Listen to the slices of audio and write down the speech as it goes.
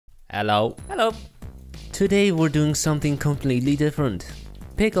Hello. Hello. Today we're doing something completely different.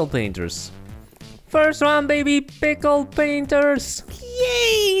 Pickle painters. First round, baby, pickle painters.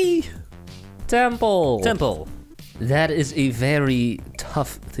 Yay! Temple. Temple. That is a very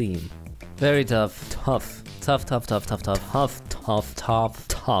tough theme. Very tough. Tough. Tough.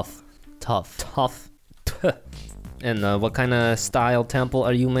 And what kind of style temple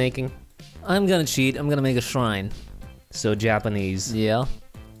are you making? I'm gonna cheat. I'm gonna make a shrine. So Japanese. Yeah.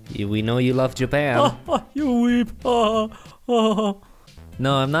 We know you love Japan. You weep.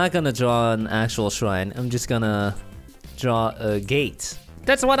 No, I'm not gonna draw an actual shrine. I'm just gonna draw a gate.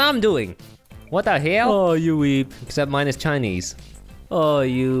 That's what I'm doing. What the hell? Oh, you weep. Except mine is Chinese. Oh,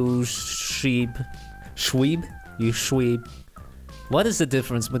 you sheep. Shweeb? You shweeb. What is the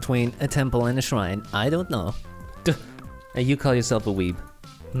difference between a temple and a shrine? I don't know. And you call yourself a weeb.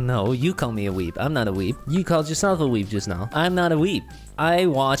 No, you call me a weep. I'm not a weep. You called yourself a weeb just now. I'm not a weep. I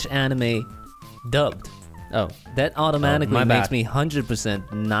watch anime dubbed. Oh, That automatically my makes bad. me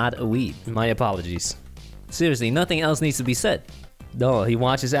 100% not a weep. my apologies. Seriously, nothing else needs to be said. No, he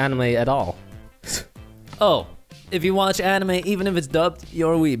watches anime at all. Oh, if you watch anime, even if it's dubbed,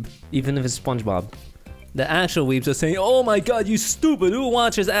 you're a weeb. Even if it's SpongeBob. The actual weebs are saying, oh my god, you stupid, who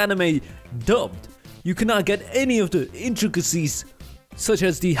watches anime dubbed? You cannot get any of the intricacies, such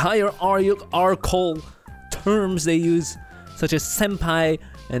as the hierarchical terms they use, such as senpai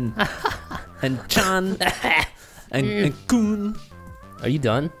and chan and kun. Are you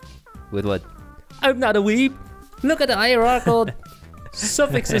done? With what? I'm not a weeb. Look at the hierarchical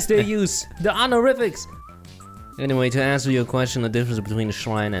suffixes they use. The honorifics. Anyway, to answer your question, the difference between a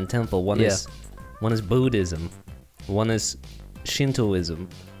shrine and temple, one is Buddhism, one is Shintoism.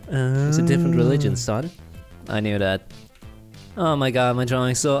 It's a different religion, son. I knew that. Oh my god, my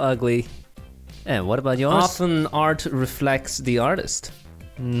drawing's so ugly. And what about yours? Often art reflects the artist.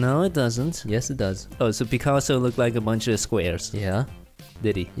 No, it doesn't. Yes, it does. Oh, so Picasso looked like a bunch of squares. Yeah.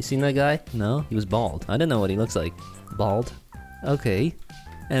 Did he? You seen that guy? No? He was bald. I don't know what he looks like. Bald? Okay.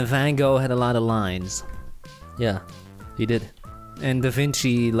 And Van Gogh had a lot of lines. Yeah, he did. And Da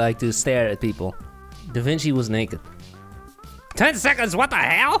Vinci liked to stare at people. Da Vinci was naked. 10 seconds, what the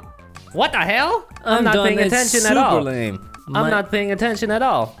hell? What the hell? I'm not done. paying It's attention at super all. Lame. I'm not paying attention at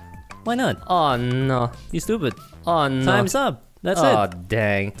all. Why not? Oh no. You stupid. Oh no. Time's up. That's oh, it.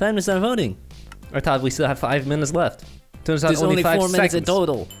 dang. Time to start voting. I thought we still have 5 minutes left. Turns out There's only 5 4 minutes in seconds.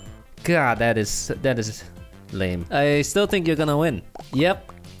 total. God, that is lame. I still think you're gonna win.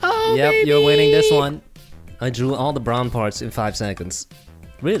 Yep. Oh, Yep, baby. you're winning this one. I drew all the brown parts in 5 seconds.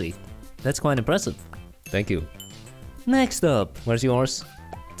 Really? That's quite impressive. Thank you. Next up. Where's yours?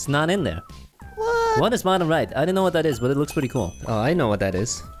 It's not in there. What? What is bottom right? I don't know what that is, but it looks pretty cool. Oh, I know what that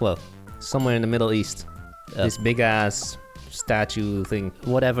is. Well, Somewhere in the Middle East. This big ass statue thing.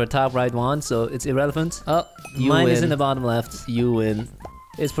 whatever top right one, so it's irrelevant. Oh, you Mine win. is in the bottom left. You win.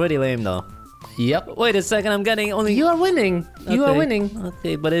 It's pretty lame though. Yep. Wait a second, I'm getting only... You are winning. You are Okay. winning.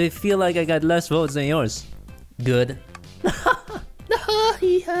 Okay, but I feel like I got less votes than yours. Good.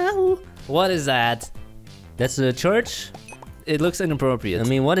 What is that? That's a church? It looks inappropriate. I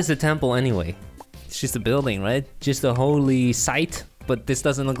mean, what is a temple anyway? It's just a building, right? Just a holy site? But this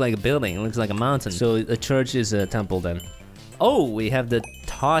doesn't look like a building, it looks like a mountain. So a church is a temple then. Oh, we have the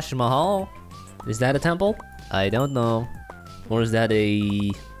Taj Mahal? Is that a temple? I don't know. Or is that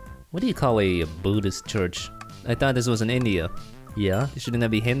a... What do you call a Buddhist church? I thought this was in India. Yeah? Shouldn't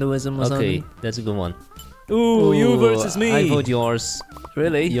that be Hinduism or Okay, something? that's a good one. Ooh, you versus me! I vote yours.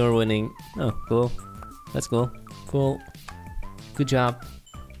 Really? You're winning. Oh, cool. That's cool. Cool. Good job.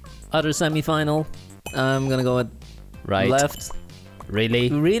 Other semi-final. I'm gonna go with Right. left. Really?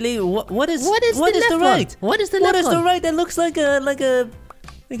 Really? What is the right? left one? What is the What left is the one? right? That looks like a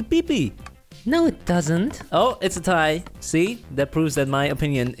pee-pee. No, it doesn't. Oh, it's a tie. See? That proves that my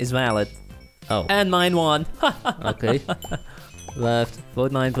opinion is valid. Oh, And mine won. okay. Left.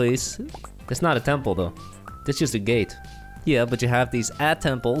 Vote mine, please. That's not a temple though. That's just a gate. Yeah, but you have these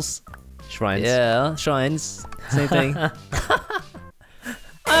temples. Shrines. Yeah, shrines. Same thing.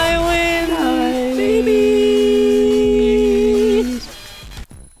 I win! Baby!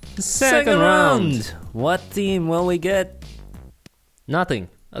 Second round. What team will we get? Nothing.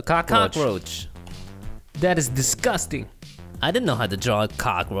 A cockroach. Cockroach. That is disgusting. I didn't know how to draw a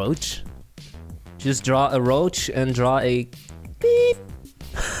cockroach. Just draw a roach and draw a... Beep.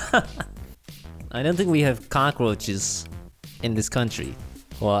 I don't think we have cockroaches in this country.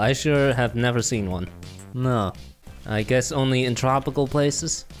 Well, I sure have never seen one. No, I guess only in tropical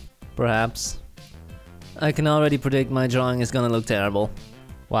places. perhaps. I can already predict my drawing is gonna look terrible.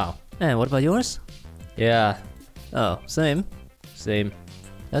 Wow. And what about yours? Yeah, Oh, same. same.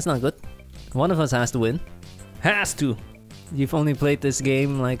 That's not good. One of us has to win. Has to. You've only played this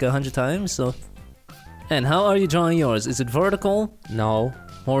game like 100 times, so... And how are you drawing yours? Is it vertical? No.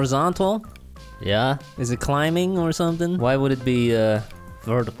 Horizontal? Yeah. Is it climbing or something? Why would it be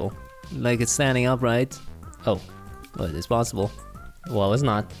vertical? Like it's standing upright? Oh. Well, it's possible. Well, it's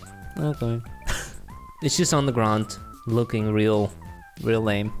not. Okay. It's just on the ground, looking real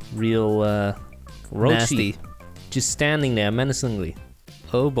lame. Real, roachy. Nasty. Just standing there menacingly.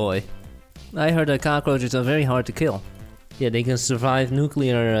 Oh boy. I heard that cockroaches are very hard to kill. Yeah, they can survive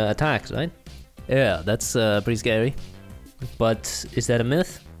nuclear attacks, right? Yeah, that's pretty scary. But is that a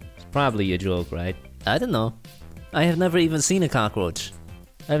myth? It's probably a joke, right? I don't know. I have never even seen a cockroach.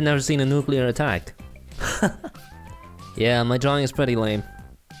 I've never seen a nuclear attack. Yeah, my drawing is pretty lame.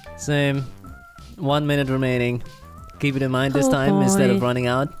 Same. 1 minute remaining. Keep it in mind this time instead of running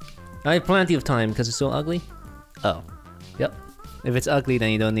out. I have plenty of time because it's so ugly. Oh. Yep. If it's ugly,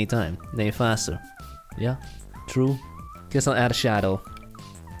 then you don't need time. Then you're faster. Yeah, true. Guess I'll add a shadow.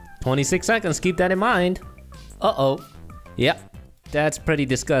 26 seconds, keep that in mind. Uh-oh. Yep, that's pretty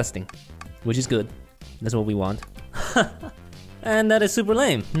disgusting. Which is good. That's what we want. And that is super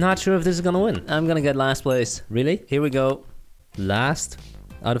lame. Not sure if this is gonna win. I'm gonna get last place. Really? Here we go. Last?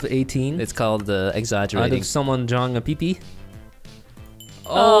 Out of 18? It's called Out exaggerating. of someone drawing a pee-pee?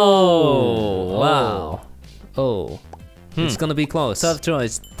 Oh, wow. Oh. It's gonna be close. Tough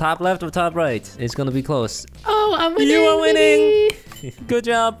choice. Top left or top right? It's gonna be close. Oh, I'm winning! You are winning! Good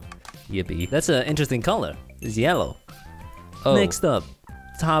job. Yippee. That's an interesting color. It's yellow. Oh. Next up.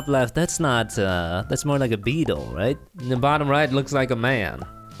 Top left. That's not, that's more like a beetle, right? The bottom right looks like a man.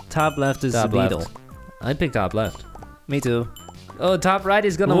 Top left is Top a beetle. left. I picked top left. Me too. Oh, top right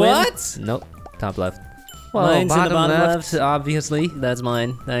is gonna win. What? Nope. Top left. Well, Mine's in the bottom left, left. obviously. That's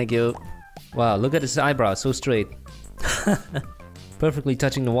mine. Thank you. Wow, look at his eyebrows, so straight. Perfectly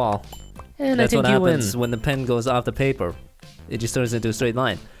touching the wall. And That's I what think you happens win. when the pen goes off the paper. It just turns into a straight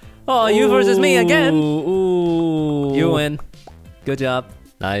line. Oh, you versus me again! Ooh. You win. Good job.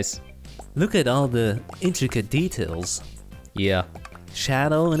 Nice. Look at all the intricate details. Yeah.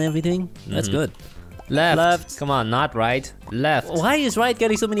 Shadow and everything. That's good. Left. Left. Come on, not right. Left. Why is right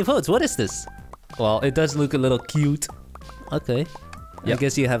getting so many votes? What is this? Well, it does look a little cute. Okay. I Yep.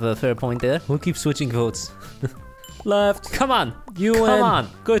 guess you have a fair point there. We'll keep switching votes. Left. Come on. You Come win. on.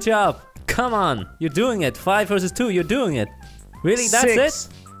 Good job. Come on. You're doing it. 5 versus 2. You're doing it. Really? That's 6.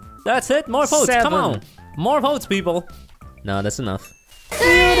 it? That's it? More votes. 7. Come on. More votes, people. No, that's enough. You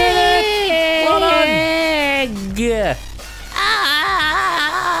did it. Well done. Egg.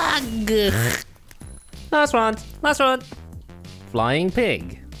 Last round. Last round. Flying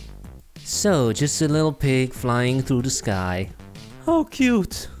pig. So, just a little pig flying through the sky. How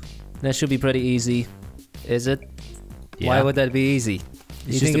cute. That should be pretty easy. Is it? Yeah. Why would that be easy?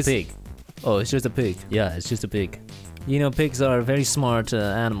 It's just a pig. Oh, it's just a pig. Yeah, it's just a pig. You know, pigs are very smart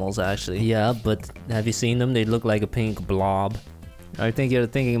animals, actually. Yeah, but have you seen them? They look like a pink blob. I think you're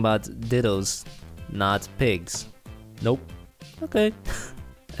thinking about dittos, not pigs. Nope. Okay.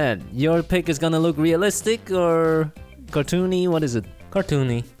 And your pig is gonna look realistic or cartoony? What is it?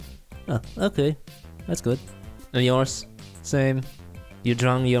 Cartoony. Oh, okay. That's good. And yours? Same. You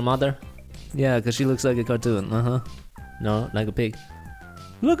drawing your mother? Yeah, because she looks like a cartoon. Uh-huh. No, like a pig.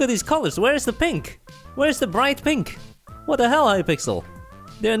 Look at these colors. Where's the pink? Where's the bright pink? What the hell, Hypixel?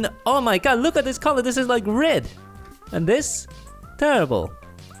 Oh my god, look at this color. This is like red. And this? Terrible.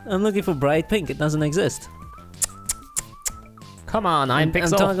 I'm looking for bright pink. It doesn't exist. Come on, I'm I'm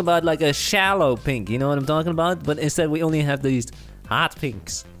talking about like a shallow pink. You know what I'm talking about? But instead we only have these hot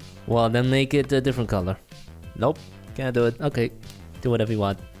pinks. Well, then make it a different color. Nope. Can't do it. Okay, do whatever you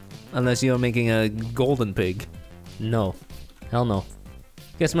want. Unless you're making a golden pig. No. Hell no.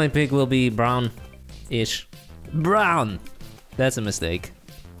 Guess my pig will be brown-ish. Brown. That's a mistake.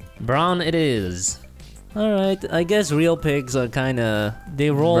 Brown it is. Alright, I guess real pigs are kinda...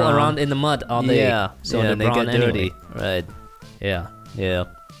 They roll brown. around in the mud all day. Yeah, so yeah, they're they brown get dirty. anyway. Right. Yeah. Yeah.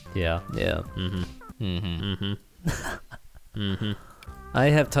 Yeah. Yeah. Mm-hmm. Mm-hmm. Mm-hmm. Mm-hmm. I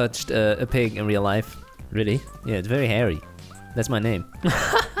have touched a pig in real life. Really? Yeah, it's very hairy. That's my name.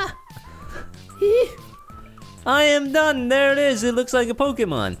 I am done. There it is. It looks like a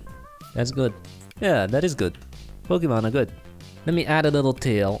Pokemon. That's good. Yeah, that is good. Pokemon are good. Let me add a little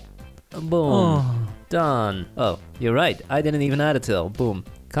tail. Boom. Oh. Done. Oh, you're right. I didn't even add a tail. Boom.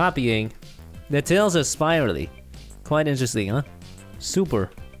 Copying. The tails are spirally. Quite interesting, huh? Super.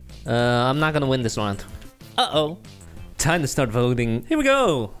 I'm not gonna win this round. Uh-oh. Time to start voting. Here we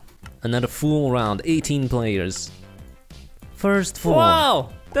go. Another full round. 18 players. First 4. Wow.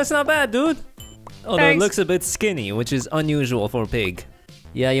 That's not bad, dude. Although it Thanks. looks a bit skinny, which is unusual for a pig.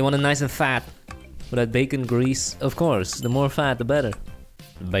 Yeah, you want it nice and fat. With that bacon grease. Of course, the more fat, the better.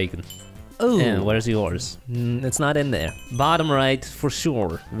 Bacon. Ooh. And where's yours? It's not in there. Bottom right, for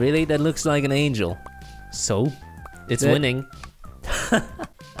sure. Really? That looks like an angel. So? It's That- winning.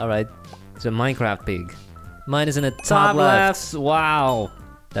 Alright. It's a Minecraft pig. Mine is in the Top left. Wow.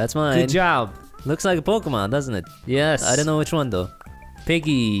 That's mine. Good job. Looks like a Pokemon, doesn't it? Yes. I don't know which one though.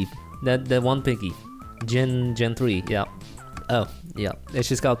 Piggy. That one piggy. Gen 3. Yeah. Oh, Yeah. it's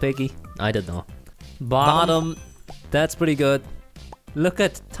just called Piggy. I don't know. Bottom. That's pretty good. Look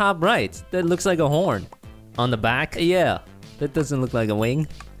at top right. That looks like a horn. On the back. Yeah. That doesn't look like a wing.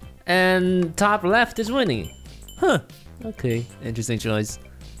 And top left is winning. Huh. Okay. Interesting choice.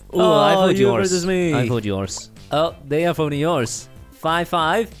 Oh, I vote you yours. versus me. I vote yours. Oh, they are voting yours.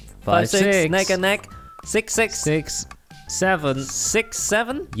 5-5. 5-6. Neck and neck. 6-6. 6, 7.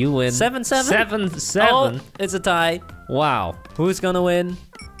 6-7. You win. 7-7. 7. Oh, it's a tie. Wow. Who's gonna win?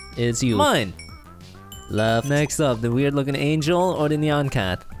 It's you. Mine. Left. Next up, the weird looking angel or the neon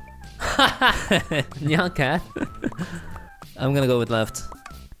cat? Neon cat. I'm gonna go with left.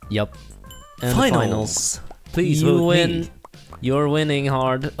 Yup. And Finals. the finals. Please You vote win. me. You're winning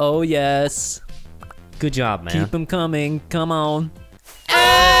hard. Oh yes. Good job, man. Keep them coming. Come on.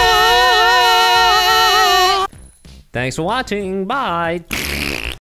 Thanks for watching. Bye.